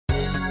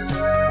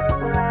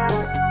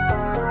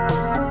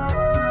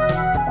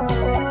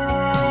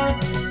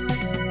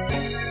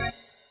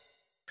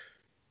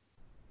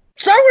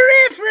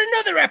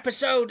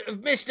episode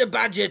of Mr.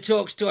 Badger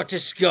Talks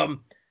Tortoise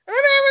Scum. I'm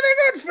here with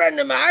a good friend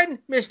of mine,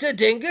 Mr.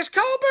 Dingus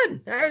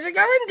Colburn. How's it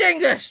going,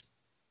 Dingus?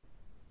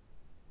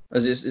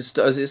 Has it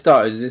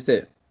started? Is this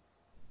it?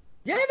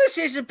 Yeah, this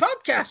is a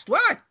podcast.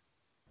 Why?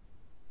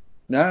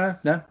 No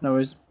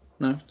worries.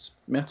 No,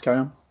 we have to carry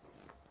on.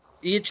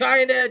 Are you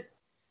trying to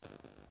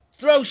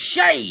throw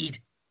shade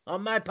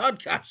on my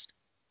podcast?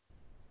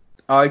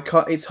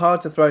 It's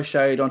hard to throw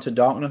shade onto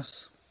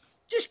darkness.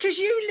 Just because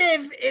you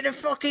live in a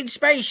fucking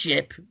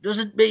spaceship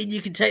doesn't mean you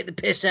can take the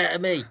piss out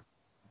of me.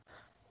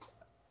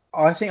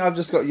 I think I've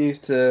just got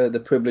used to the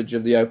privilege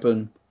of the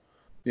open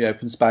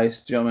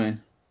space. Do you know what I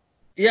mean?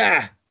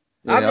 Yeah.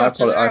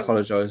 I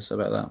apologise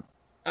about that.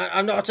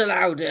 I'm not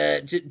allowed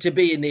to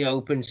be in the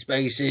open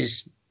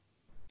spaces.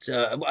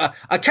 So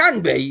I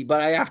can be,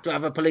 but I have to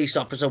have a police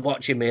officer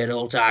watching me at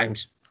all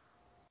times.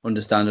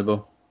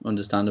 Understandable.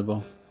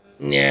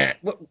 Yeah.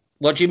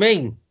 What do you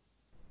mean?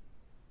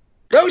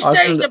 Those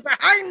days are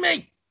behind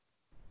me.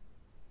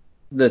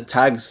 The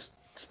tag's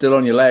still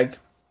on your leg.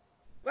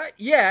 Well,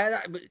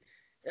 yeah,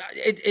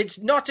 it's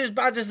not as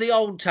bad as the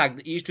old tag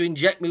that used to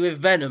inject me with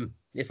venom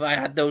if I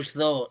had those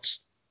thoughts.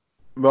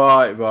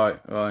 Right.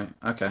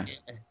 Okay.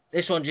 Yeah,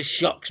 this one just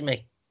shocks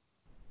me.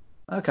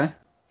 Okay.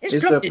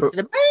 It's plugged into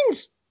the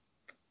mains.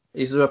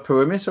 Is there a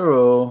perimeter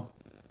or?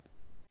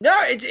 No,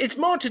 it's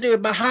more to do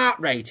with my heart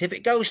rate. If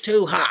it goes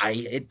too high,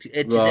 it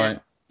right.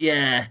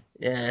 Yeah.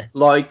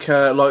 Like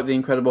the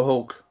Incredible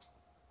Hulk.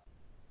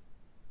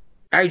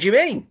 How do you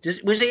mean?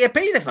 Was he a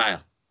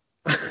paedophile?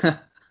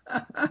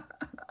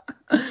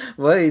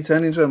 Well, he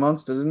turned into a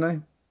monster,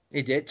 didn't he?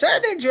 He did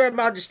turn into a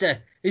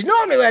monster. It's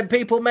normally when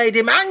people made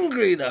him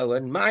angry, though,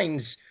 and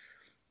mine's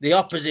the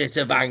opposite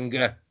of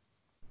anger.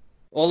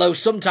 Although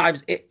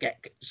sometimes it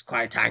gets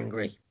quite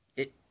angry.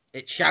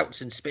 It shouts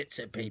and spits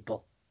at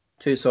people.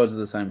 Two sides of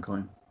the same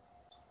coin.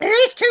 It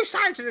is two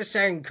sides of the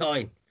same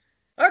coin.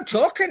 And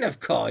talking of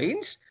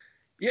coins,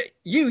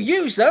 you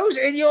use those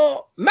in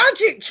your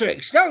magic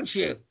tricks, don't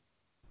you?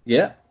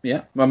 Yeah.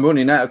 I'm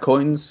running out of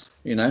coins,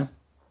 during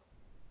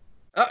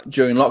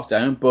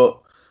lockdown, but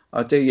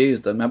I do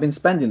use them. I've been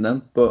spending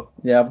them, but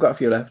yeah, I've got a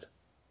few left.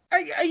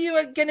 Are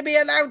you going to be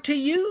allowed to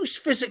use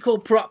physical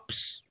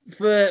props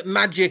for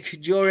magic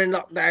during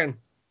lockdown?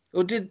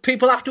 Or did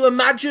people have to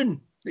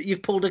imagine that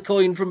you've pulled a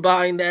coin from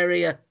behind their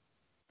ear?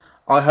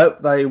 I hope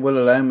they will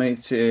allow me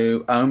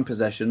to own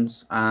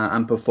possessions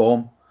and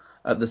perform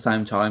at the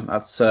same time.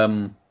 That's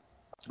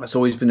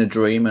always been a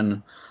dream,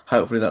 and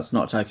hopefully that's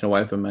not taken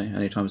away from me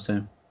anytime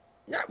soon.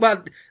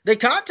 Well, they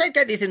can't take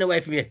anything away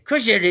from you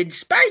because you're in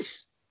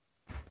space.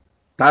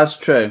 That's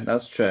true. I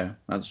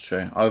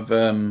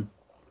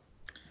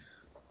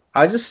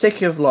just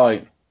sick of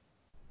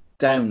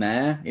down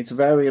there. It's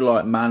very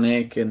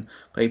manic and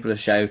people are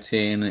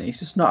shouting. And it's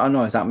just not a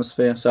nice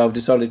atmosphere. So I've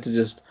decided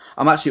to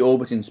I'm actually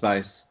orbiting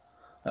space.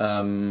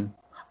 I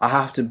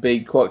have to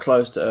be quite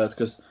close to Earth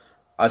because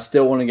I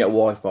still want to get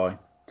Wi-Fi.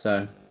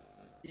 So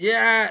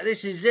yeah,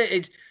 this is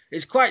it.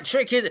 It's quite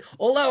tricky, isn't it?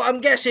 Although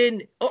I'm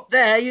guessing up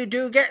there you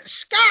do get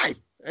Sky,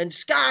 and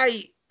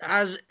Sky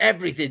has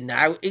everything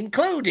now,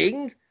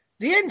 including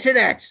the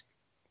internet.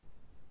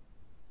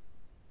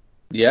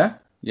 Yeah,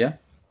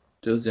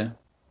 does yeah.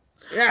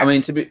 Yeah. I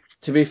mean, to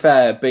be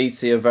fair,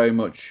 BT are very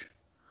much,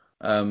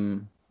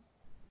 very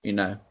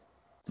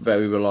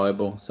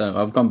reliable. So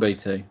I've gone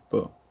BT,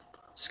 but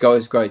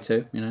Sky's great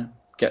too.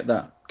 Get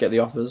the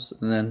offers,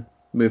 and then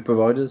move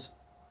providers.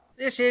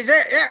 This is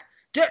it. Yeah.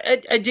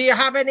 Do you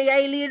have any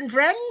alien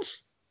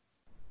friends?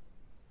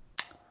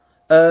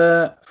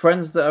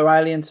 Friends that are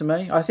alien to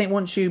me. I think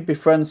once you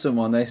befriend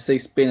someone, they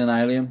cease being an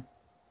alien.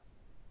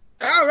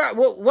 All right.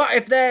 Well, what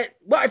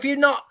if you're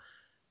not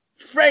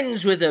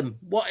friends with them?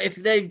 What if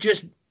they've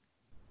just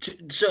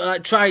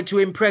tried to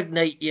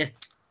impregnate you?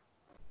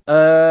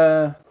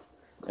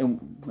 In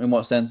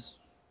what sense?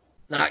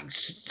 Like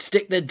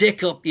stick their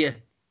dick up you,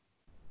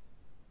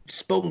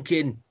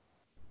 spunking.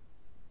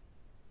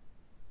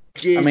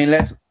 Jeez. I mean,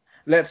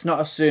 let's not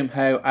assume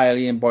how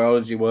alien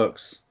biology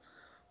works.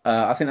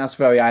 I think that's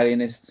very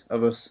alienist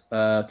of us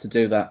to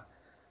do that.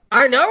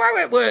 I know how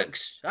it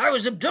works. I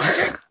was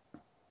abducted.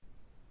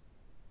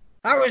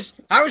 I was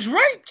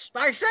raped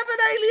by 7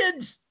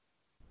 aliens,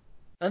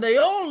 and they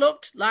all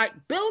looked like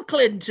Bill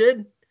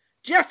Clinton,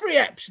 Jeffrey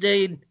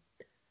Epstein,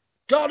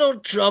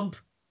 Donald Trump,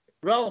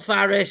 Rolf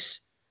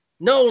Harris,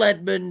 Noel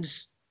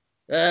Edmonds.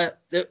 There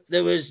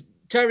was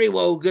Terry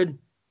Wogan.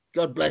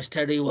 God bless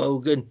Terry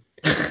Wogan.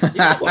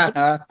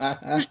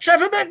 It was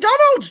Trevor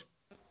McDonald.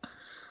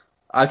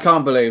 I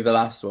can't believe the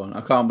last one.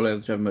 I can't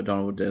believe Trevor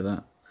McDonald would do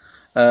that.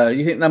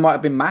 You think there might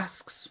have been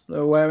masks they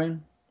were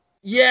wearing?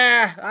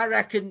 Yeah, I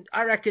reckon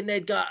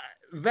they'd got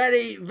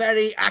very,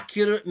 very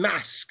accurate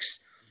masks.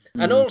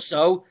 And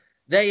also,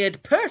 they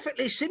had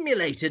perfectly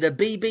simulated a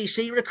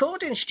BBC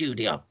recording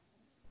studio.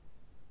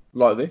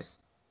 Like this?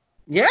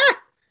 Yeah.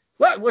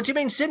 What do you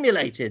mean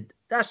simulated?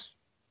 Are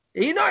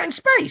you not in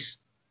space?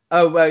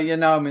 Oh, well,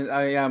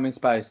 I'm in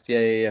space.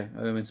 Yeah.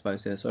 I'm in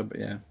space, yeah. So, but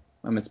yeah,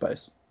 I'm in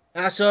space.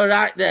 That's all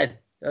right then.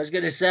 I was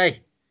going to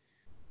say,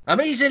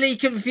 I'm easily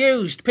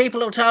confused. People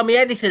will tell me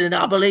anything and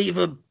I'll believe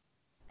them.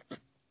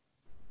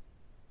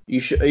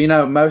 You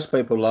know, most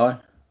people lie.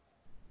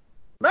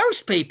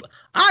 Most people.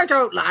 I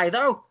don't lie,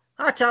 though.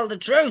 I tell the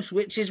truth,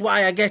 which is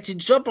why I get in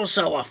trouble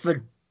so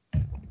often.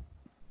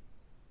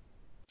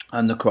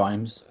 And the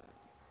crimes.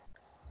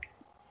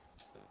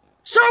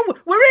 So,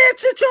 we're here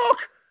to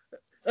talk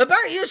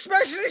about your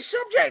specialist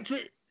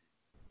subject,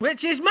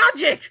 which is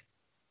magic.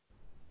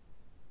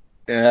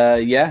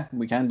 Yeah,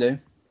 we can do.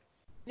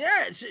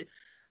 Yeah.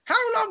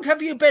 How long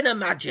have you been a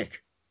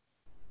magic?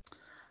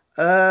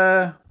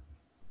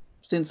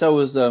 Since I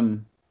was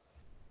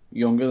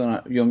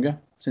younger.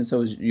 Since I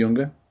was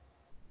younger.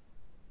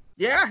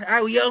 Yeah,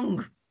 how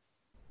young?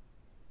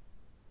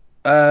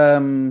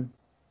 You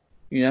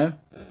know,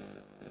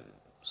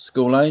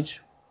 school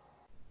age.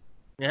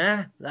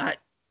 Yeah, like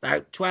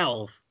about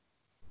 12.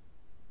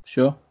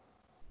 Sure.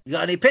 You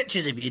got any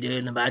pictures of you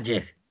doing the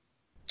magic?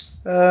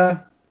 No,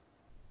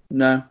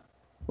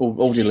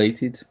 all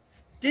deleted.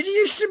 Did you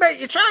used to make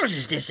your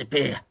trousers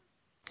disappear?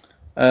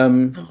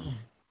 Bedtime,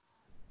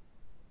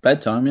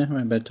 yeah,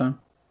 around bedtime.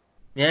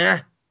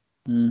 Yeah.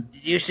 Mm.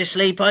 Did you used to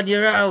sleep on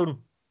your own?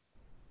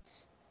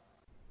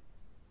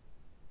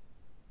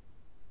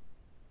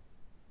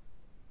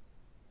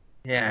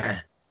 Yeah.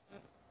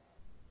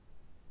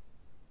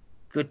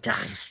 Good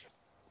times.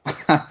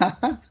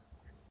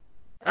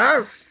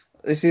 Oh.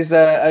 This is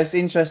it's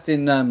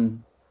interesting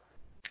line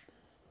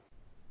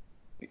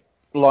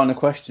of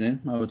questioning,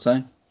 I would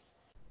say.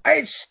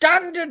 It's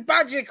standard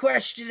badger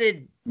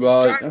questioning.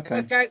 Right, It's trying to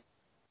okay. work out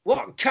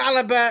what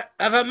caliber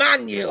of a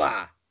man you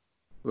are.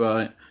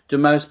 Right. Are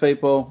most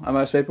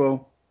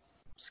people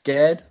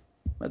scared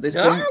at this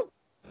No.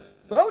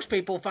 Most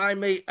people find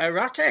me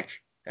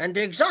erotic and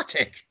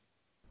exotic.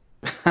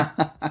 point?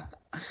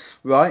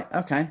 Right,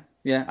 okay.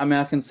 Yeah, I mean,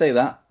 I can see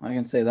that.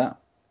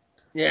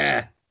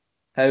 Yeah.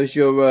 How's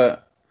your,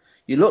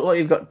 you look like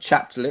you've got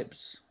chapped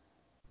lips.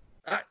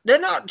 They're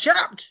not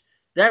chapped.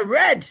 They're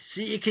red,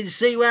 so you can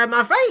see where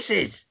my face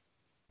is.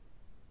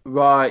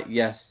 Right,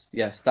 yes,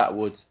 that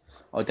would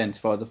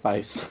identify the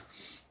face.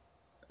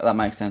 That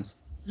makes sense.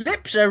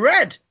 Lips are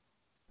red.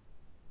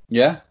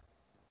 Yeah?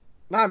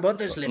 My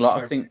mother's lips A lot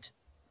are of things.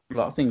 A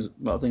lot of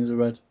things are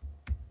red.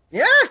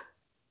 Yeah.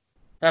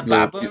 A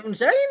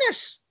baboon's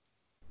anus.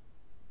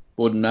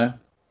 Wouldn't know.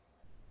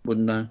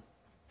 Have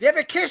you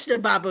ever kissed a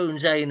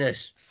baboon's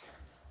anus?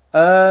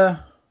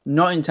 Not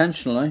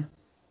intentionally.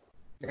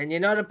 Then you're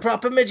not a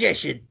proper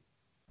magician.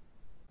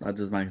 That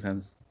does make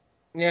sense.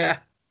 Yeah.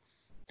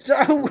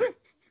 So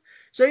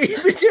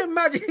you've been doing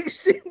magic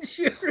since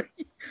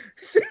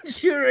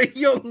you're a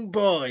young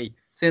boy.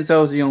 Since I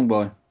was a young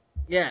boy.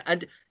 Yeah,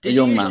 and A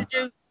young man.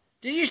 did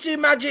you used to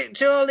do magic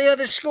to all the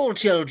other school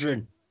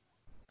children?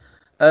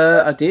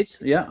 I did,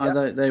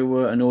 yeah. They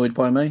were annoyed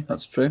by me,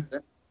 that's true.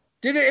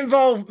 Did it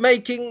involve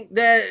making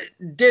their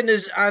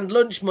dinners and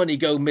lunch money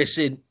go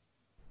missing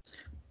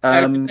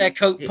out of their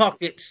coat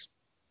pockets?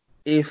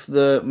 If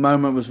the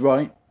moment was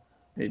right,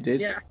 it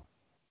did. Yeah.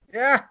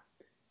 Yeah.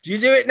 Do you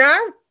do it now?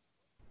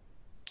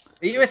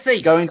 Are you a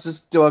thief?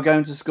 Do I go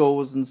into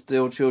schools and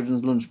steal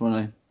children's lunch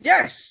money?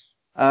 Yes.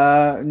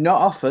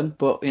 Not often,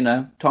 but you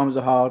know, times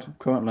are hard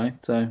currently,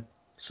 so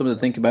something to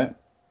think about.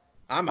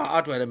 I'm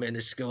hard when I'm in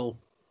a school.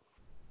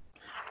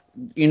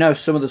 You know,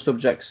 some of the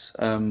subjects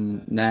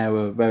now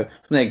are some of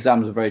the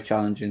exams are very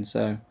challenging,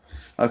 so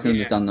I can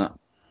understand that.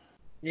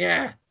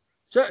 Yeah.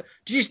 So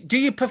do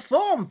you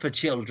perform for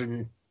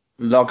children?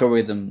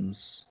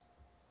 Logarithms.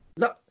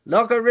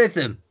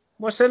 Logarithm.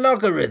 What's a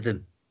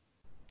logarithm?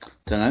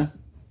 Don't know,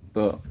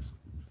 but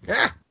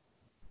Yeah.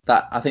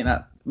 I think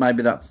that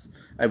maybe that's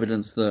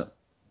evidence that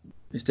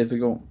it's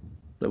difficult,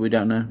 that we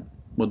don't know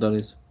what that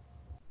is.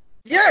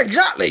 Yeah,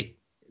 exactly.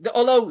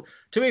 Although,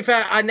 to be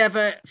fair, I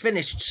never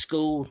finished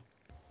school.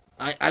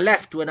 I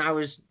left when I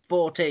was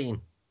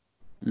 14.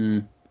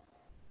 Mm.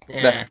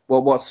 Yeah.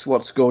 Well, what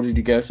school did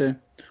you go to?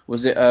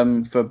 Was it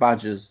for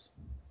badgers?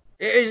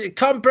 It was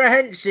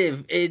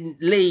comprehensive in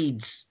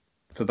Leeds.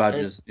 For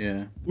badgers,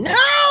 yeah. No,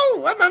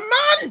 I'm a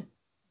man.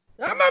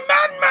 I'm a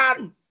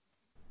man.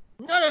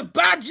 Not a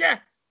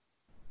badger.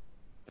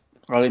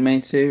 I didn't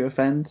mean to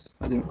offend.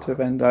 I didn't mean to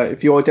offend.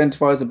 If you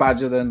identify as a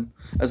badger, then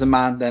as a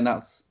man, then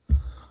that's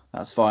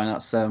fine.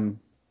 That's fair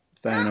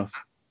enough.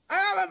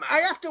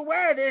 I have to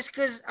wear this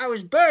because I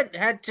was burnt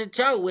head to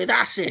toe with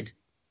acid.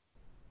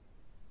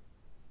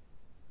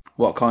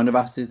 What kind of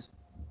acid?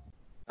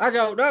 I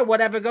don't know.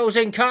 Whatever goes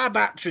in car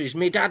batteries.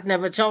 Me dad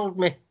never told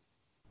me.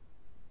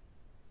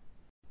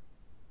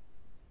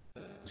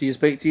 Do you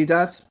speak to your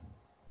dad?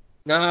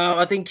 No,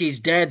 I think he's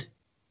dead.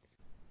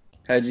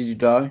 How did you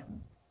die?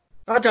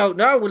 I don't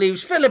know. Well, he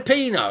was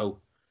Filipino,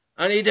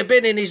 and he'd have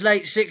been in his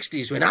late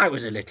 60s when I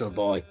was a little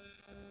boy.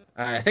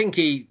 I think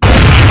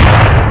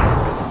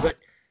but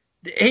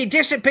he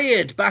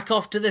disappeared back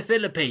off to the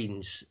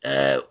Philippines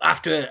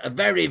after a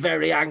very,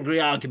 very angry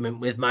argument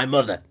with my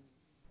mother.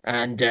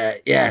 And,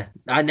 yeah,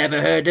 I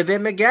never heard of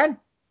him again.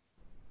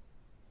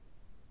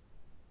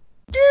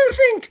 Do you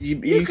think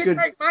you could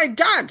make my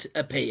dad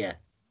appear?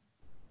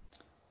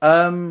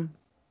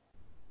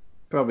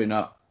 Probably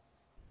not.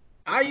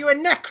 Are you a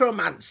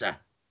necromancer?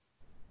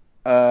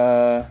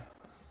 Are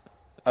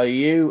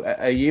you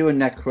a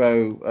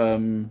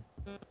necro?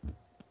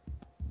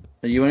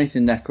 Are you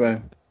anything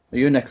necro? Are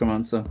you a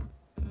necromancer?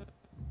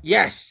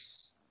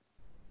 Yes.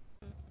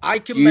 I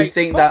can Do you make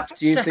think portals that?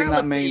 Do you to think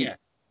hell that appear.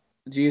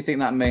 Do you think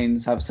that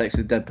means have sex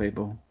with dead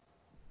people?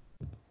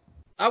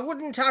 I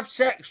wouldn't have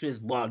sex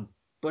with one,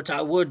 but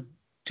I would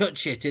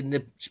touch it in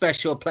the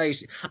special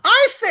place.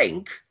 I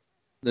think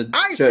The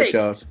I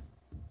churchyard.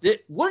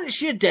 that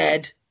once you're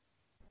dead,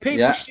 people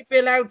Yeah. should be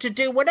allowed to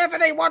do whatever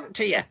they want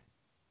to you.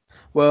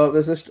 Well,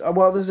 there's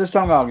a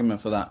strong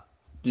argument for that.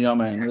 Do you know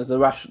what I mean? There's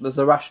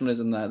a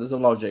rationalism there. There's a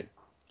logic.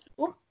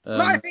 Well,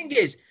 my thing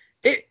is,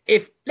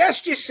 if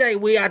let's just say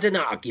we had an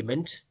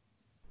argument,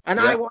 and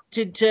I Yeah.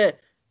 wanted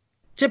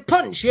to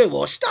punch you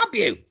or stab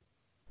you,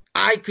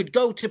 I could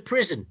go to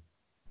prison.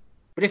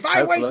 But if I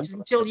Hopefully. waited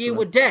until you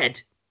Hopefully. were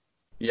dead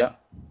Yeah.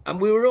 and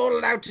we were all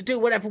allowed to do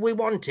whatever we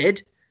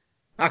wanted,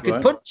 I could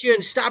Right. punch you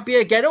and stab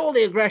you, get all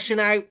the aggression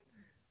out.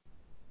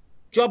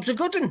 Job's a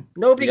good one.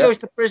 Nobody Yeah. goes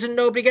to prison,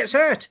 nobody gets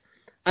hurt.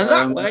 And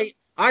that Um, way,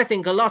 I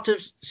think a lot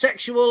of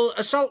sexual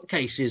assault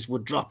cases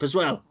would drop as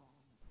well.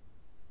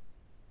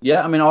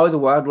 Yeah. I mean, either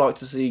way, I'd like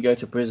to see you go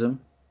to prison.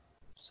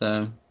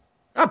 So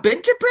I've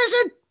been to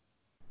prison.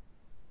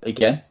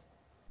 again,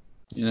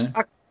 you know.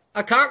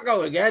 I can't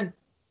go again.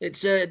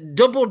 It's a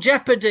double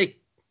jeopardy.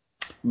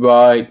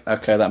 Right.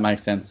 Okay, that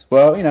makes sense.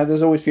 Well, you know,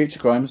 there's always future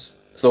crimes,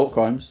 thought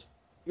crimes.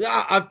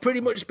 Yeah, I've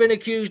pretty much been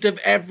accused of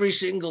every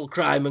single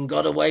crime and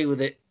got away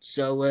with it.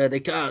 So they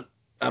can't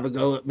have a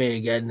go at me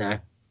again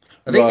now.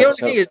 I think Right, the only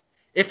so- thing is,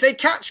 if they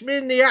catch me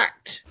in the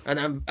act, and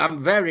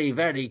I'm very,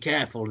 very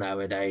careful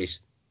nowadays.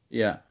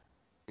 Yeah.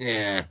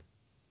 Yeah.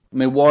 I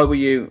mean, why were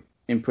you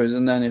in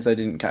prison then if they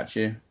didn't catch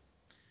you?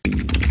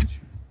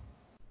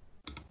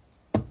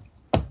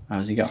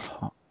 How's he got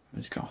hot?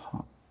 He's got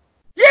hot.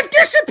 You've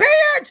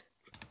disappeared!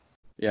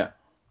 Yeah.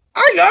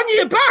 Hang on,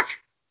 you're back!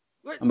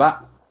 I'm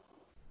back.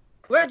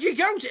 Where'd you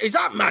go to? Is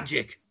that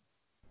magic?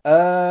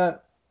 No,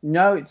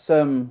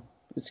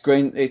 it's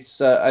green.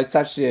 It's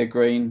actually a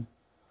green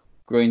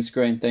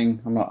screen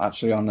thing. I'm not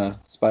actually on a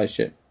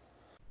spaceship.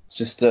 It's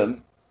just a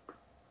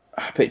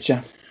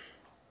picture.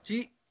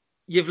 See,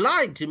 you've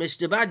lied to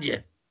Mr.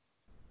 Badger.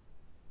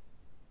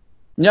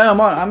 No,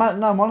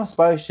 I'm on a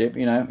spaceship.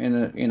 You know,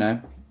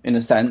 in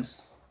a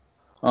sense.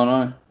 Oh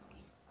no.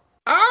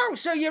 Oh,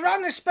 so you're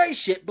on a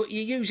spaceship, but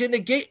you're using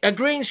a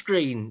green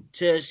screen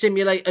to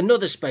simulate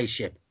another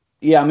spaceship.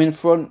 Yeah, I'm in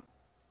front.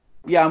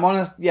 Yeah, I'm on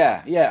a.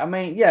 Yeah. I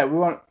mean, yeah,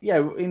 we're on.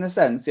 Yeah, in a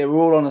sense, yeah, we're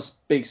all on a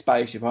big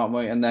spaceship, aren't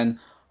we? And then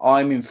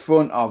I'm in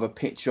front of a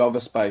picture of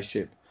a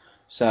spaceship,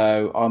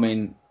 so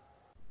I'm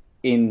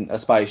in a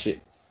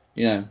spaceship,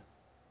 you know,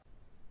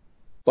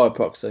 by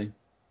proxy.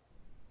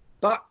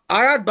 But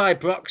I had by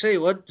proxy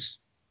once.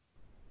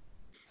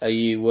 Are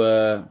you?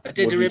 I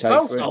did it in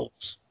both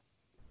holes.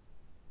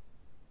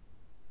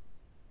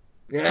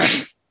 Yeah.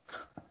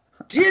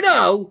 Do you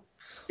know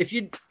if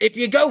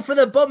you go for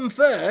the bum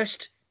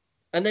first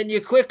and then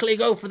you quickly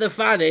go for the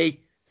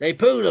fanny, they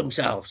poo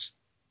themselves.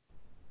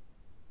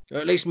 Or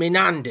at least me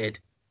nan did.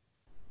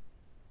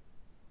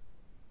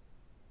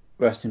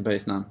 Rest in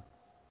peace, Nan.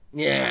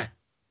 Yeah.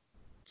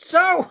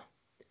 So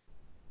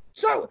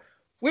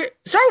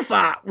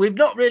far we've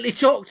not really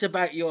talked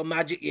about your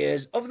magic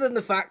years, other than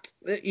the fact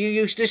that you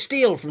used to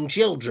steal from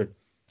children.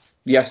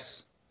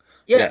 Yes.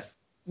 Yeah.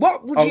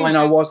 What would you? I mean,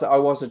 I was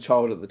a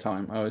child at the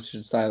time. I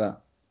should say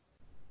that.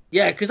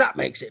 Yeah, because that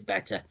makes it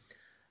better.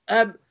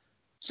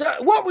 So,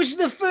 what was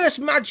the first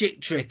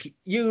magic trick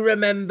you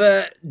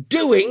remember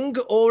doing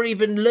or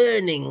even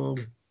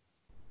learning?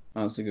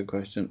 That's a good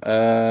question.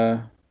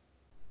 I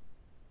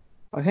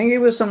think it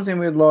was something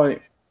with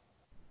like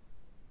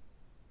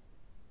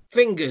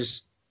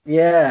Fingers.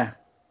 Yeah.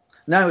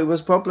 No, it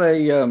was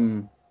probably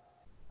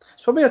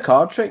it's probably a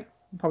card trick.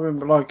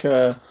 Probably like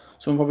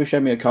someone probably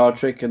showed me a card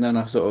trick and then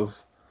I sort of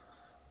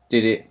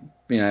did it,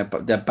 you know,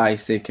 but they're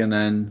basic and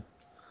then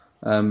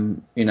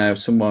you know,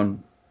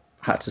 someone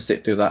had to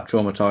sit through that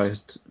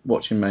traumatized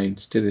watching me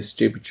do this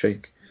stupid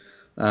trick.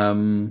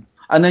 And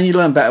then you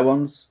learn better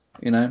ones,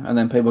 you know, and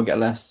then people get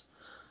less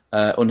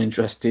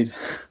uninterested.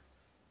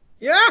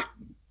 Yeah.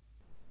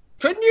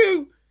 Can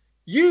you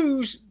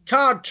use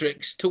card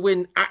tricks to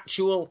win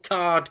actual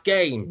card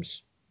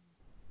games?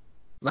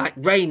 Like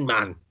Rain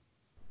Man.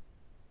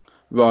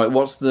 Right,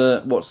 what's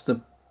the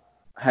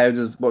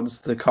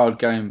card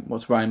game?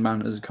 What's Rain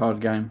Man as a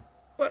card game?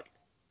 But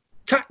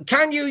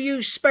can you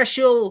use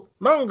special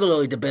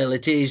mongoloid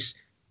abilities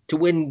to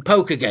win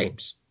poker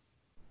games?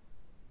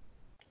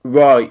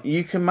 Right,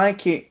 you can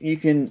make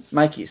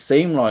it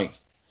seem like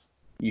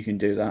you can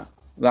do that.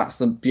 That's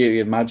the beauty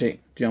of magic.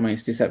 Do you know what I mean?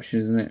 It's deception,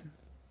 isn't it?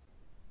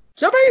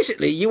 So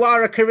basically, you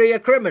are a career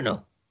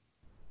criminal.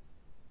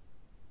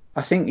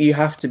 I think you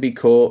have to be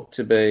caught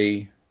to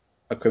be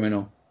a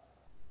criminal.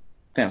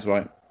 I think that's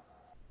right.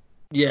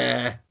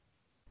 Yeah.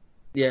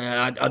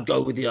 Yeah, I'd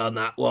go with you on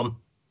that one.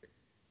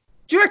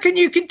 Do you reckon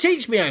you can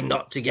teach me how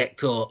not to get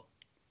caught?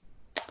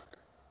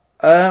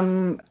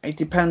 It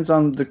depends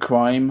on the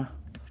crime.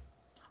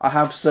 I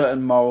have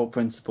certain moral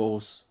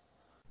principles.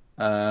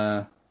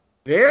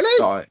 Really?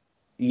 Sorry.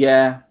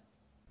 Yeah.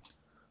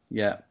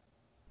 Yeah.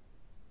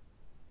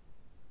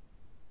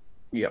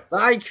 Yep.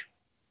 Like,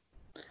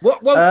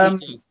 what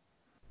won't you do?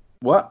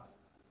 What?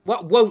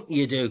 What won't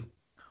you do?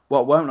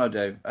 What won't I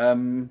do?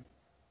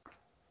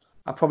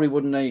 I probably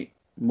wouldn't eat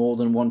more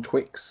than one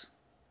Twix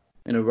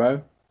in a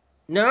row.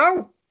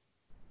 No?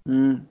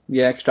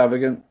 Yeah,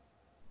 extravagant.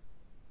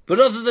 But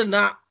other than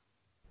that,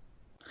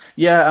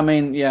 Yeah, I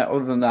mean, yeah,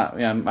 other than that,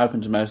 yeah, I'm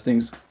open to most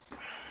things.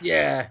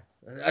 yeah.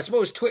 I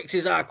suppose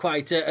Twixes are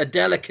quite a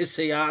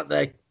delicacy, aren't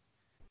they?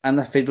 And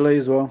they're fiddly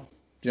as well.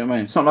 Do you know what I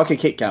mean? It's not like a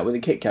Kit Kat. With a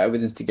Kit Kat,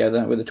 everything's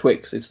together. With a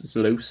Twix, it's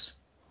loose.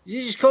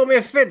 You just call me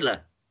a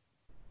fiddler?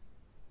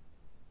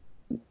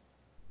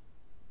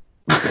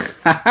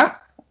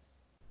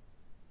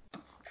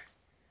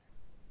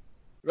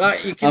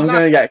 Right, you can I'm laugh.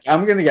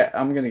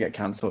 gonna get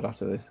cancelled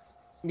after this.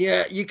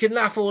 Yeah, you can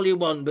laugh all you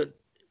want, but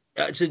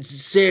that's a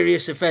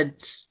serious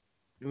offence.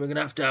 We're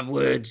going to have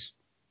words.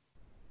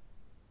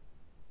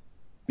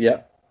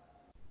 Yeah.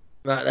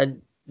 Right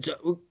then,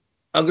 so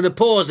I'm going to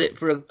pause it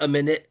for a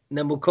minute, and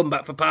then we'll come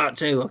back for part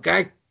 2,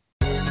 okay?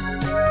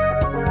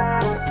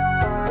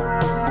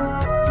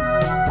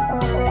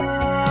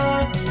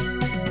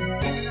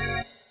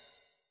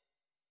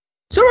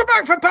 So we're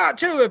back for part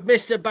 2 of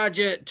Mr.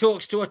 Badger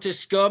Talks to Utter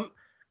Scum,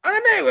 and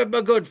I'm here with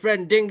my good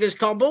friend Dingus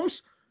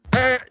Combles.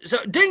 So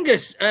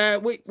Dingus,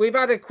 we've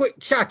had a quick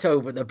chat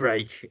over the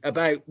break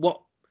about what.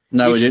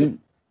 No, we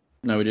didn't.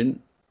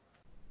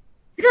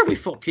 Yeah, we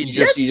fucking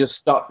did. You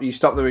stopped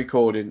the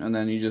recording and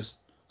then you just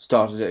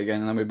started it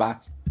again and then we're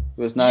back.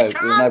 There was no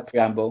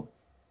preamble.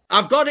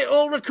 I've got it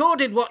all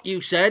recorded what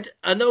you said,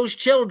 and those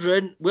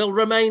children will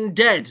remain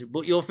dead,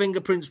 but your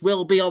fingerprints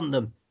will be on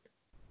them.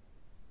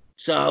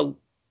 So,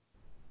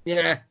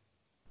 yeah,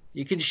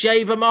 you can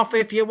shave them off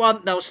if you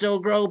want. They'll still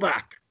grow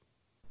back.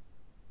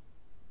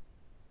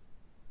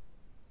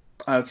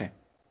 Okay.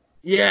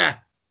 Yeah,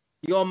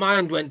 your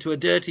mind went to a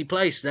dirty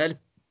place then.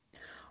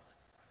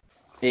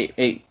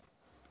 It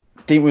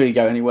didn't really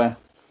go anywhere.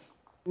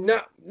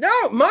 No,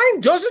 mine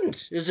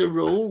doesn't, as a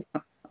rule.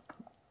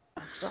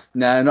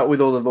 No, not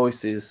with all the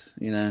voices,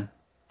 you know.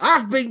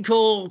 I've been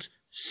called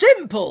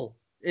simple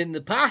in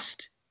the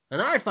past,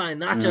 and I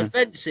find that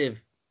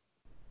offensive.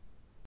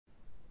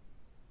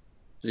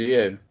 Do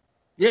you?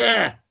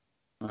 Yeah.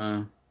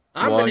 I'm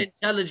an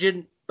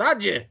intelligent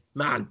badger,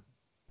 man.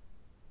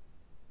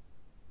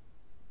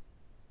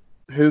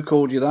 Who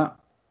called you that?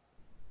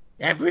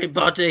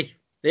 Everybody.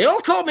 They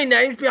all call me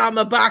names behind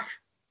my back.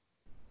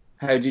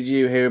 How did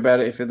you hear about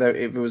it if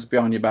it was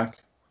behind your back?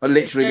 Or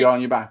literally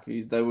behind your back?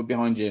 They were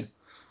behind you?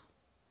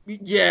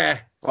 Yeah.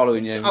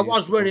 Following you? I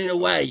was running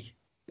away.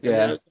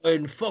 Yeah.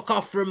 Going, fuck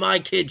off from my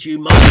kids, you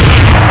mother.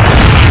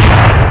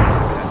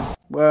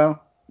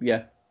 Well,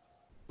 yeah.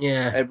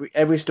 Yeah.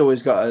 Every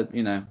story's got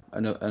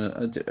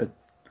a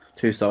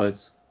two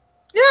sides.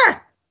 Yeah.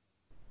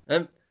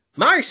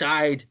 My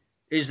side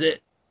is that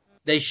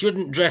they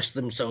shouldn't dress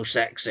them so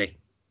sexy.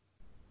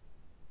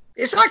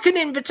 It's like an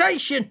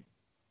invitation.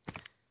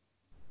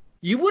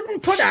 You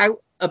wouldn't put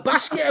out a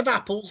basket of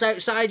apples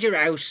outside your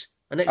house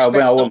and expect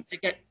them to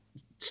get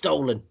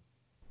stolen.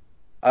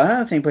 I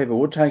don't think people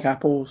would take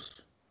apples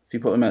if you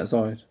put them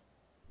outside.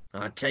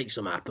 I'd take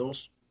some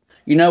apples.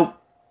 You know,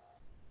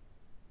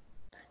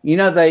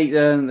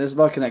 there's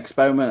like an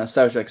experiment, a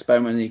social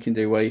experiment that you can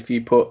do where if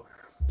you put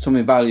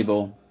something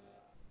valuable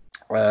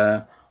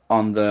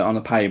on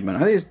the pavement.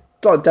 I think it's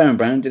like Darren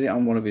Brown did it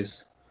on one of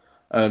his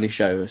early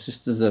shows,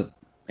 just as a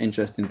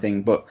interesting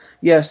thing. But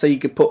yeah, so you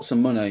could put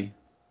some money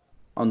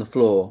on the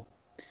floor,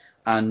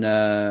 and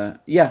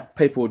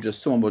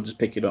someone would just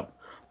pick it up.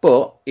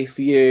 But if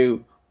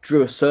you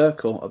drew a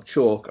circle of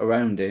chalk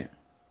around it,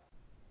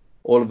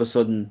 all of a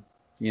sudden,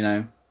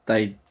 no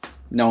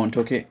one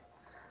took it.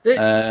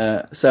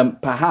 So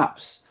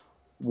perhaps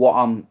what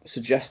I'm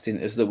suggesting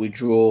is that we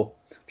draw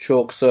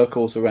chalk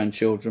circles around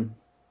children.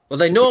 Well,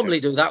 they normally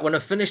do that when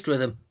I've finished with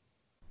them.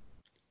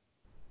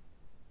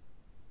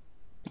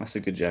 That's a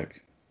good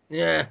joke.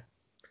 Yeah.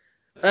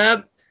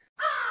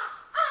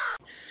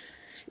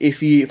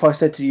 If I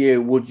said to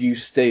you, would you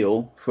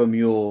steal from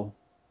your,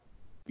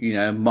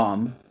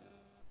 mum,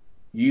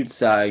 you'd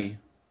say,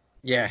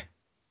 yeah.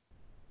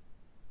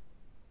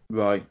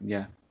 Right,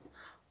 yeah.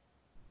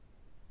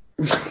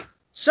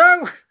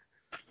 So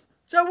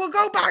we'll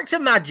go back to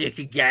magic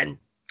again.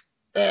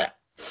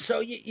 So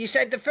you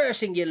said the first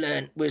thing you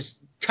learned was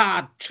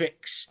card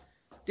tricks.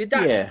 Did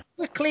that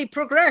quickly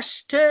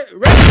progress to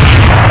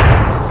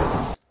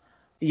rope?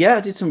 Yeah,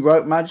 I did some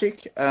rope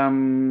magic. Cut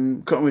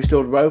and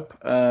restored rope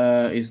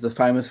is the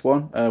famous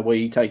one, where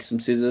you take some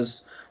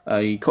scissors,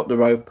 you cut the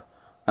rope,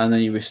 and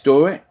then you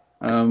restore it.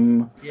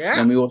 And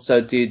we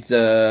also did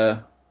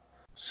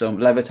some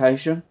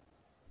levitation.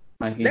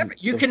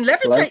 You can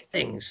levitate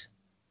things.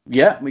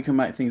 Yeah, we can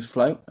make things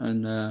float,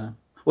 and I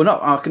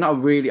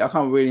can't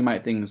really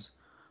make things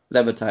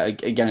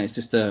levitate. Again,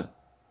 it's an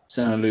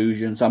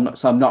illusion. So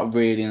I'm not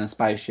really in a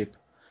spaceship.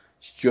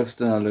 It's just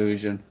an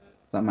illusion.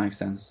 If that makes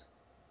sense.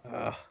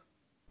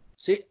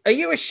 See, are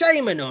you a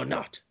shaman or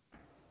not?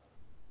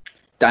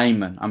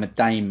 Damon. I'm a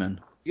Damon.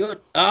 You're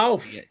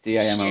Damon. shit.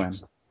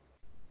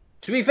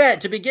 To be fair,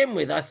 to begin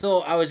with, I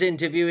thought I was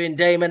interviewing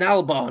Damon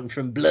Albarn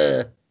from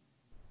Blur.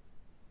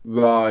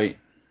 Right.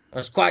 I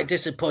was quite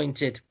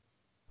disappointed.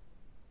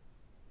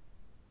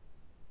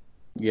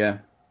 Yeah.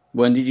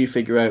 When did you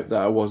figure out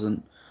that I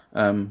wasn't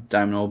Damon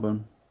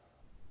Albarn?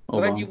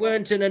 When you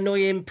weren't an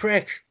annoying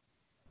prick.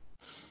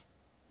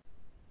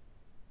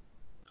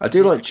 I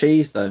do like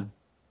cheese, though.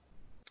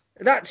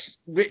 That's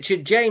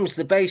Richard James,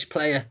 the bass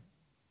player.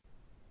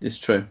 It's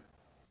true.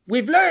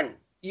 We've learned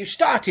you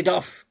started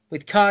off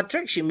with card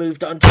tricks, you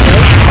moved on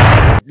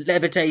to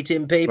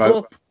levitating people.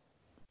 Right.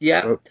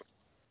 Yeah. Right.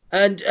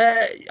 And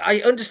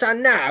I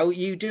understand now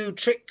you do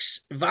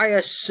tricks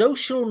via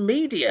social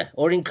media,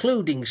 or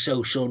including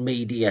social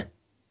media.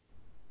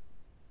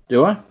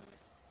 Do I?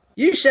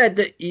 You said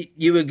that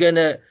you were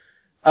gonna.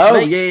 Oh,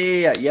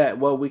 yeah.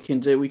 Well, we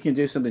can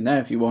do something now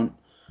if you want.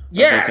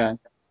 Yeah. Okay.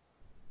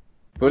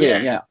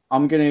 Brilliant. Yeah.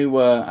 I'm gonna.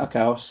 Okay,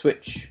 I'll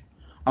switch.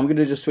 I'm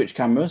gonna just switch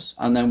cameras,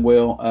 and then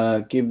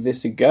we'll give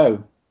this a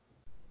go.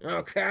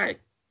 Okay.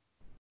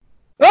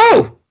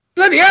 Oh,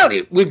 bloody hell!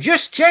 We've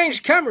just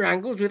changed camera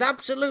angles with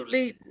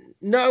absolutely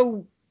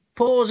no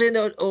pausing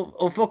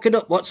or fucking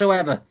up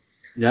whatsoever.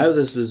 No,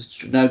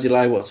 there's no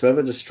delay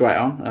whatsoever. Just straight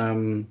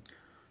on.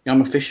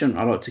 I'm efficient.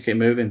 I like to keep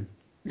moving.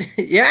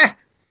 Yeah.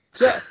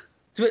 So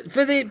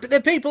for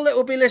the people that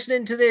will be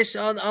listening to this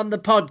on the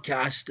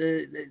podcast,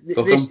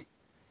 this.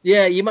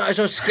 Yeah, you might as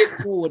well skip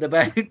forward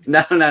about.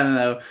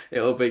 No.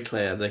 It'll be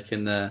clear. They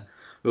can.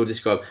 We'll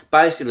describe.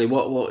 Basically,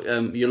 what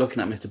you're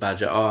looking at, Mr.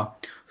 Badger, are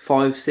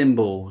 5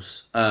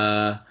 symbols.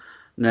 Now,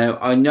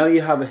 I know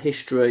you have a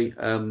history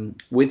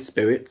with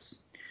spirits,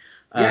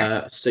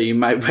 Yes. so you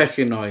may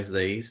recognise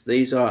these.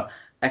 These are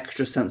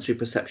extrasensory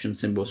perception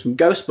symbols from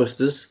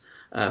Ghostbusters,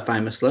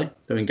 famously.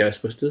 They're in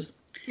Ghostbusters.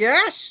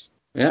 Yes.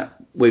 Yeah,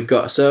 we've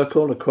got a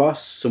circle, a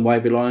cross, some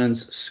wavy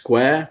lines,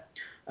 square,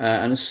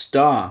 and a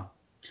star.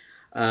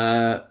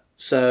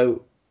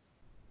 So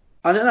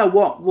I don't know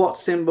what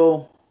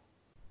symbol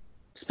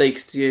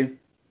speaks to you.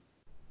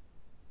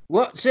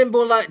 What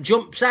symbol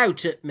jumps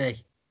out at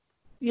me?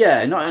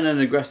 Yeah, not in an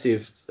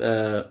aggressive,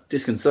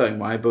 disconcerting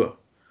way, but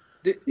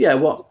yeah,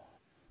 what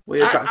are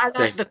I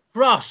like the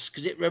cross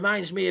because it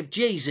reminds me of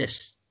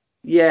Jesus.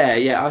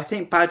 Yeah. I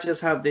think badgers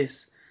have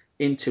this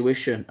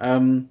intuition.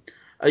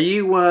 Are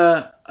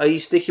you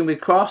sticking with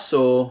cross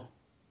or?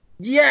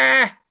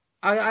 Yeah,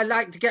 I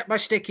like to get my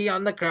sticky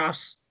on the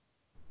cross.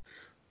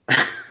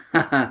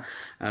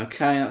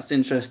 Okay, that's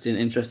interesting.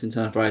 Interesting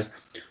turn of phrase.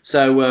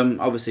 So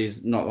obviously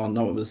it's not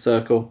with the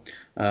circle.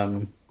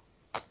 We're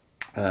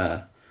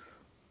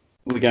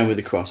going with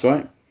the cross,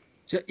 right?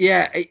 So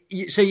yeah,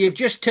 so you've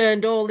just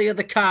turned all the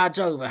other cards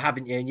over,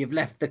 haven't you? And you've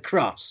left the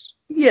cross.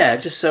 Yeah,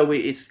 just so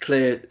it's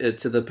clear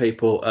to the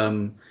people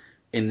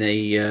in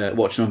the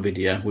watching on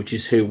video, which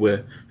is who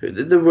we're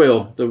the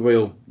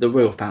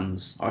real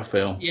fans. I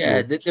feel.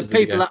 Yeah, the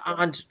people that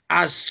aren't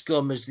as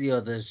scum as the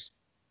others.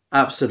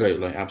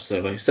 Absolutely.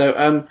 So,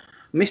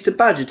 Mr.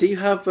 Badger, do you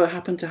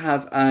happen to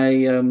have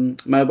a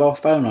mobile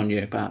phone on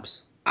you,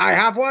 perhaps? I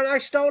have one I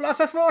stole off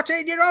a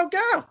 14-year-old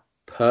girl.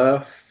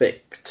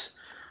 Perfect.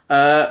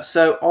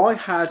 So I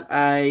had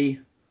a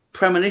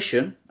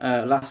premonition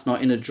last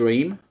night in a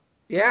dream.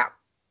 Yeah.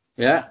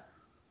 Yeah.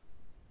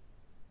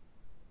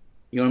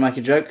 You want to make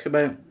a joke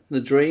about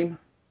the dream?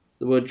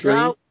 The word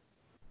dream?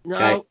 No.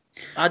 Okay.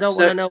 I don't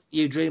want to know what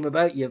you dream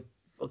about, you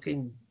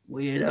fucking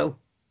weirdo.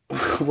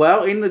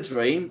 Well, in the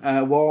dream,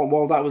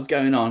 while that was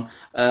going on,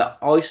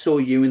 I saw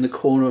you in the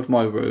corner of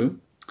my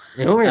room.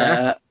 Oh,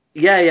 yeah.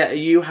 Yeah.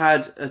 You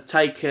had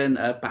taken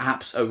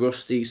perhaps a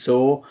rusty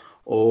saw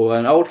or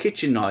an old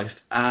kitchen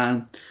knife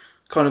and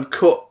kind of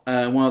cut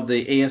one of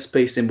the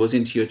ESP symbols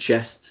into your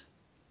chest.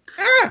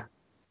 To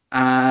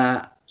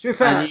be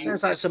fair, that you,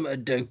 sounds like something to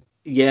do.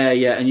 Yeah,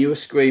 and you were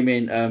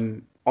screaming,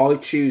 I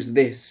choose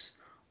this,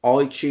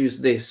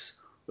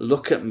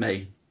 look at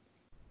me.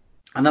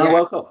 And then I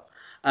woke up.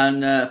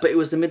 And but it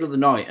was the middle of the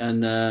night,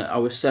 and I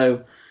was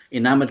so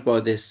enamoured by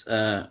this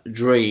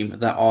dream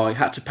that I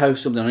had to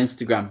post something on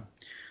Instagram.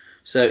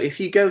 So if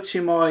you go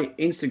to my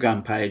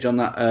Instagram page on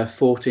that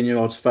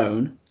 14-year-old's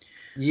phone,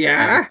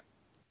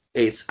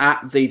 it's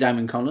at the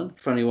Damon Conlon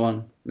for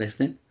anyone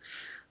listening,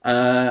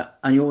 and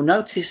you'll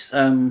notice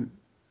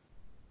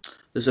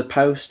there's a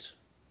post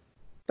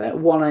about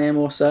 1 a.m.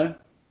 or so.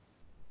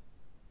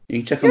 You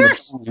can check on the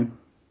time.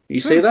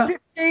 You see that?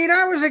 15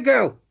 hours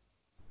ago.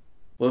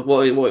 What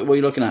are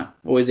you looking at?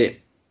 What is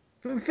it?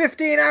 From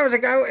 15 hours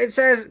ago, it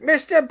says,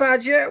 Mr.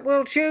 Badger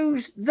will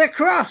choose the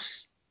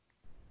cross.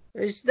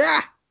 Is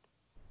that?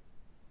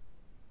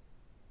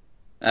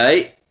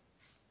 Hey?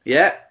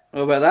 Yeah?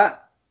 What about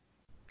that?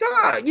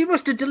 God, you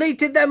must have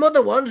deleted them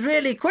other ones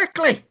really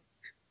quickly.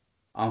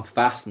 I'm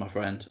fast, my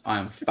friend. I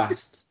am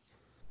fast.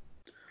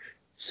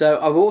 So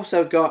I've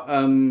also got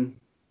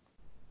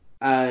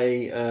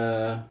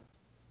a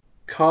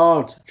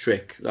card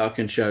trick that I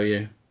can show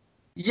you.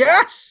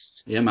 Yes.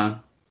 Yeah, man.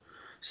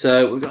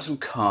 So we've got some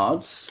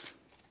cards.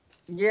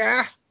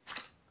 Yeah.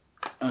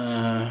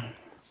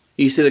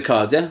 You see the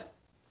cards, yeah?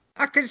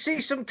 I can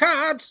see some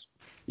cards.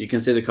 You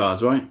can see the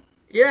cards, right?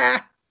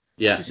 Yeah.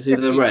 Yeah. You see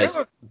the red.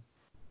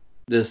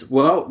 There's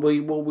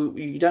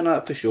you don't know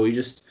that for sure. You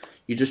just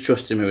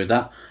trusted me with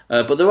that.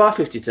 But there are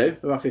 52.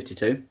 There are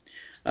 52.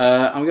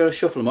 I'm going to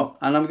shuffle them up,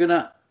 and I'm going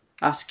to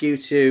ask you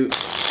to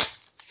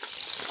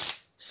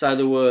say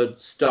the word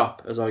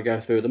stop as I go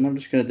through them. I'm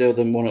just going to do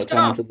them one at a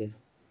time.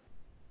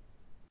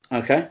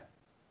 Okay.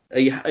 Are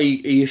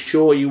you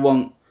sure you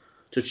want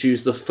to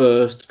choose the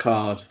first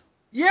card?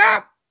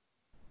 Yeah.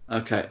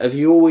 Okay. Have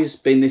you always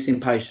been this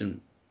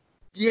impatient?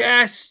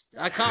 Yes.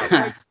 I can't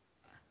wait.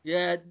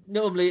 Yeah.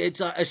 Normally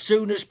it's as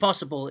soon as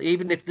possible,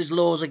 even if there's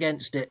laws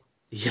against it.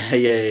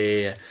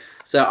 Yeah.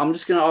 So I'm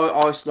just going to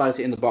isolate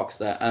it in the box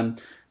there.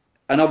 And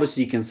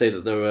obviously you can see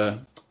that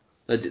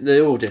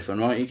they're all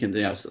different, right? You can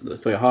do the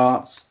Three of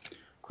Hearts,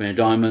 Queen of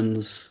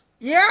Diamonds.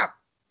 Yeah.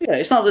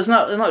 Yeah,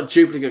 they're not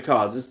duplicate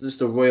cards. It's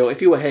just a real.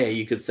 If you were here,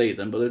 you could see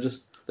them, but they're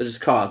just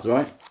cards,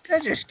 right? They're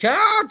just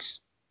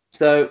cards.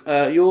 So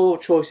your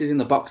choice is in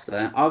the box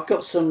there. I've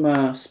got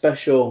some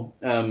special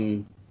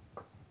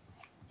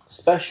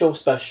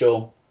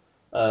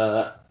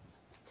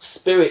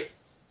spirit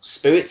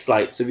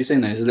slates. Have you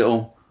seen those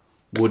little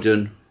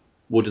wooden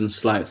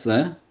slates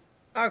there?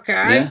 Okay.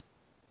 Yeah.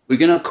 We're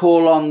gonna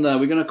call on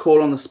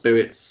the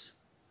spirits.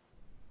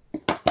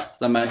 Does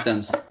that make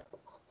sense?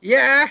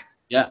 Yeah.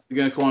 Yeah, we're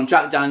going to call on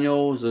Jack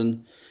Daniels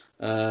and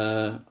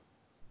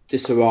Di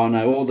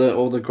Serrano, all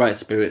the great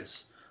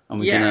spirits, and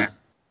we're going to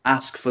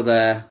ask for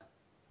their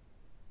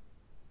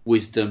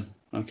wisdom.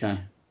 Okay.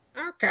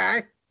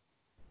 Okay.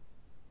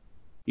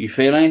 You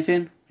feel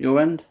anything? Your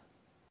end?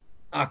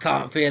 I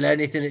can't feel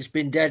anything. It's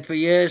been dead for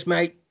years,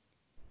 mate.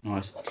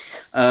 Nice.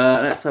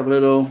 Let's have a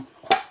little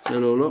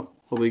look.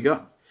 What we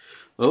got?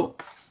 Oh,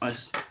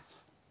 nice.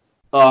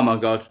 Oh my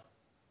God.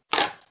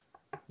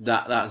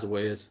 That's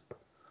weird.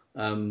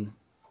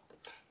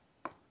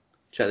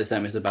 Check this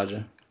out, Mr.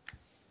 Badger.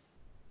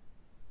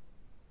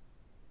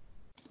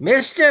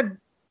 Mr.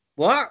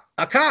 What?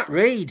 I can't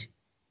read.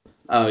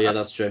 Oh, yeah,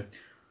 that's true.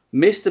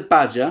 Mr.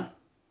 Badger.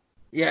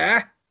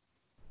 Yeah.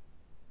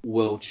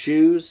 Will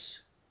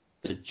choose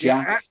the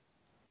Jack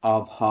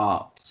of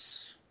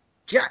Hearts.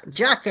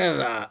 Jack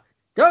of Hearts.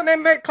 Don't they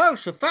make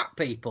clothes for fat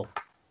people?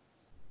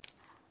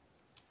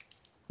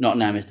 Not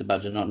now, Mr.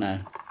 Badger, not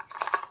now.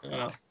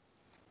 Oh.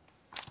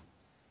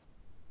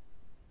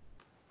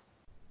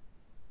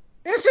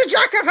 It's the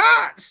Jack of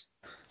Hearts.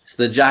 It's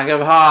the Jack of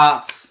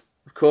Hearts.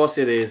 Of course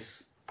it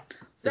is.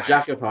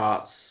 Jack of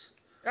Hearts.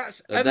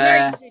 That's amazing.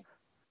 There.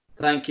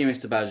 Thank you,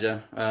 Mr.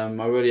 Badger. I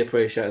really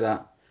appreciate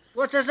that.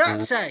 What does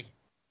that say?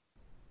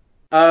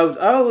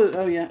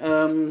 Oh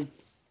yeah.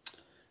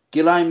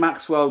 Ghislaine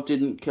Maxwell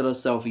didn't kill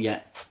herself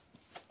yet.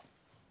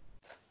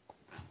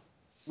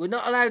 We're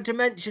not allowed to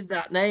mention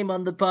that name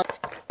on the pod.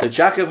 The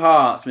Jack of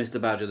Hearts, Mr.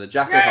 Badger. The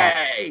Jack of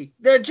Hearts. Yay!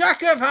 The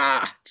Jack of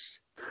Hearts.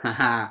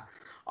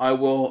 I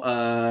will.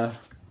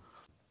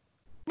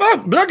 Well,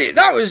 bloody,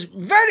 that was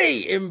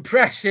very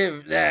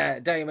impressive there,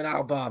 Damon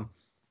Albarn.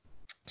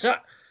 So,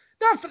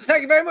 no,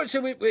 thank you very much.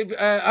 So we've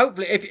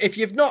hopefully, if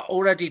you've not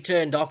already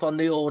turned off on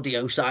the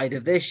audio side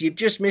of this, you've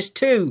just missed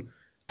two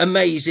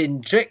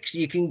amazing tricks.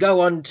 You can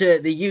go on to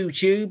the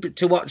YouTube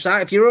to watch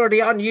that. If you're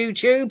already on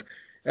YouTube,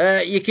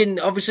 you can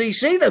obviously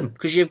see them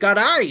because you've got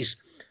eyes.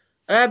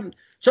 Some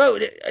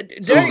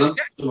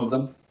of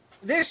them.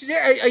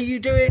 Are you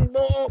doing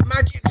more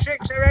magic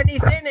tricks or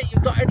anything? Have you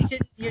got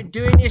anything you're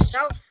doing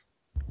yourself?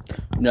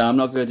 No, I'm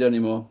not going to do any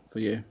more for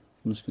you.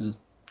 I'm just going to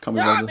come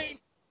in. I mean,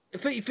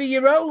 for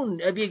your own,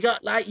 have you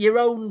got like your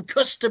own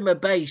customer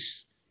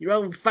base, your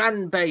own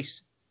fan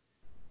base?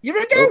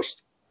 You're a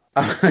ghost.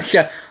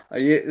 Yeah,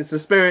 it's the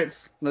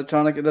spirits. They're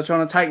trying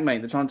to take me.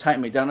 They're trying to take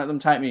me. Don't let them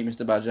take me,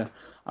 Mr. Badger.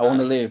 I want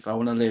to live. I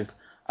want to live.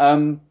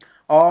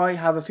 I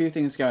have a few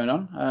things going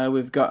on.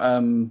 We've got.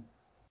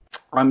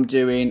 I'm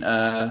doing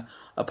a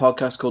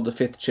podcast called The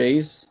Fifth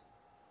Cheese.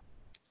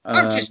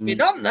 I've just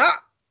been on that.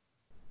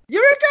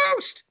 You're a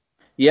ghost.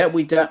 Yeah,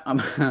 we don't.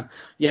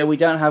 We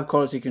don't have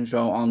quality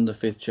control on The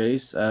Fifth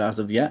Cheese as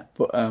of yet.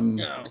 But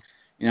no.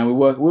 You know,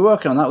 we're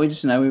working on that. We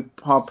just we're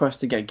hard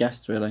pressed to get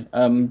guests really.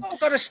 I've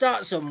got to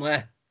start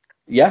somewhere.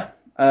 Yeah.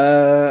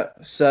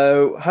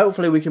 So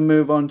hopefully we can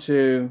move on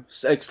to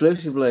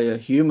exclusively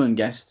human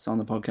guests on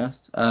the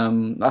podcast.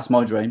 That's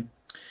my dream.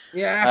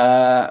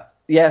 Yeah.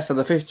 So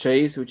The Fifth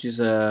Cheese, which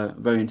is a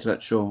very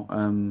intellectual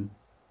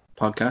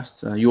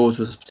podcast. Yours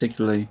was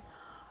particularly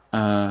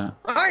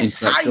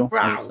intellectual.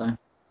 Highbrow.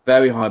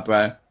 Very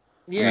highbrow.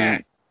 Yeah.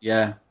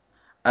 Yeah.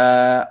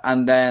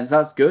 And then so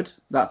that's good.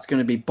 That's going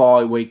to be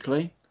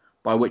bi-weekly,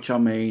 by which I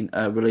mean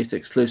released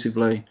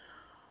exclusively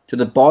to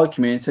the bi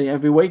community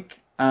every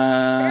week.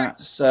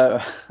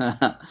 So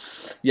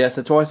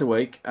so twice a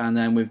week. And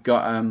then we've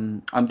got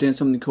I'm doing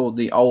something called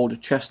the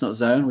Old Chestnut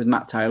Zone with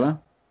Matt Taylor.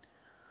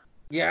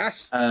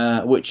 Yes.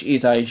 Which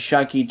is a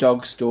shaggy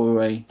dog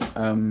story.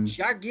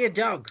 Shaggy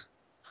dog.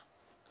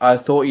 I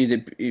thought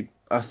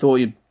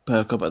you'd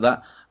perk up at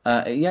that.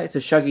 It's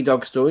a shaggy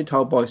dog story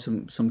told by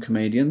some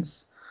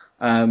comedians.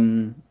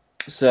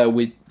 So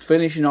we're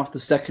finishing off the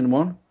second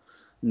one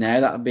now.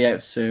 That'll be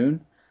out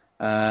soon.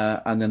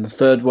 And then the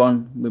third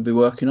one we'll be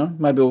working on.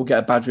 Maybe we'll get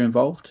a badger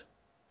involved.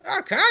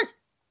 Okay.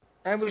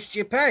 How much do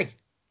you pay?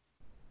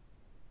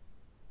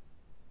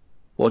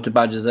 What do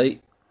badgers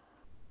eat?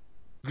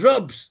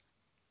 Grubs.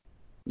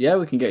 Yeah,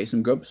 we can get you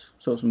some grubs.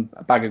 Sort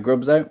a bag of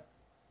grubs out.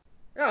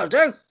 I'll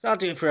do. I'll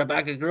do for a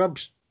bag of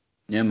grubs.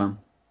 Yeah, man.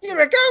 You're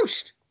a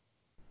ghost.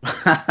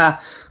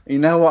 You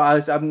know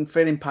what? I'm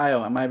feeling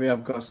pale, and maybe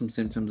I've got some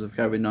symptoms of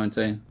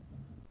COVID-19.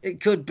 It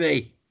could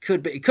be.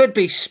 It could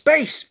be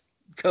space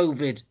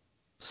COVID.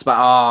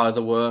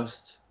 The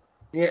worst.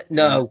 Yeah,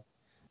 no.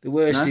 The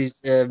worst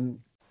is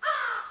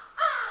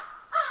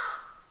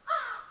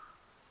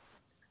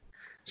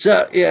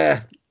so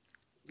yeah,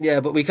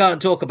 but we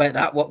can't talk about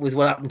that. What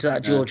happened to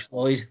that George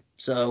Floyd?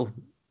 So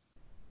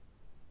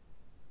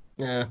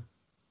yeah,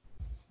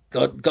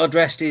 God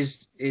rest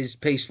his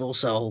peaceful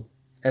soul,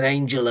 an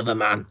angel of a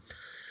man.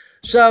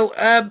 So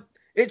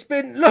it's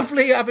been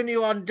lovely having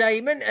you on,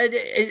 Damon.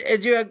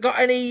 Have you got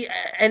any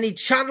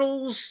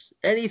channels,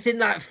 anything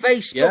like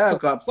Facebook? Yeah, I've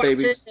got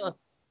BBC.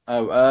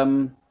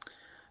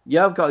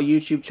 Yeah, I've got a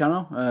YouTube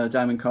channel,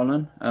 Damon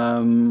Conlon.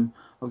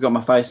 I've got my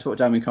Facebook,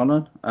 Damon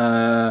Conlon.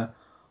 I've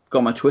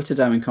got my Twitter,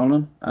 Damon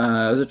Conlon.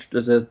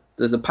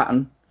 There's a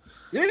pattern.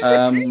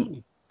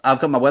 I've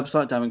got my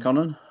website,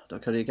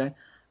 damonconlon.co.uk.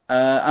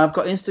 And I've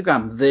got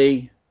Instagram,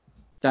 the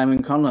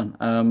Damon Conlon.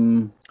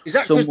 Is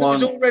that because there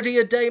was already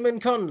a Damon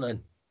Conlon?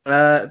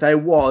 There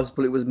was,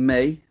 but it was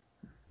me.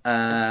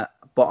 But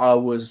I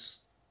was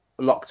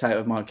locked out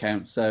of my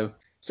account. So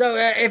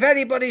if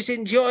anybody's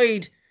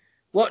enjoyed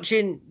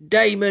watching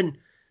Damon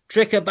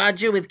trick a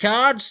badger with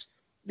cards,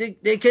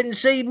 they can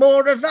see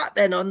more of that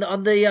then on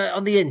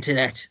the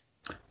internet.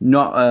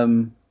 Not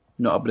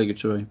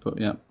obligatory, but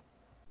yeah.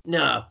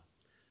 No.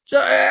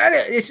 So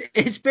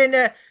it's been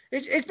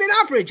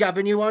average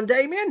having you on,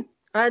 Damien,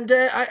 and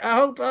I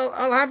hope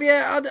I'll have you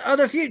on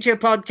a future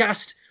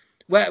podcast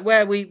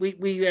where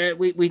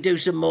we do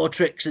some more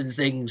tricks and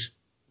things.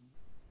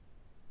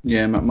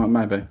 Yeah,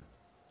 maybe.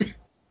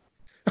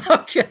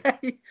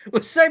 Okay,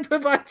 we'll say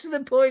bye-bye to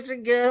the boys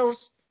and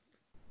girls.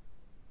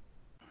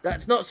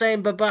 That's not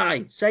saying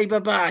bye-bye. Say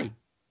bye-bye.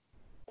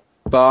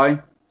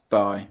 Bye.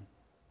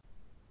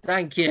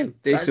 Thank you.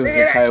 This was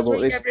a terrible.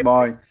 This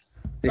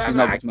is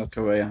not my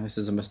career. This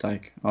is a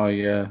mistake.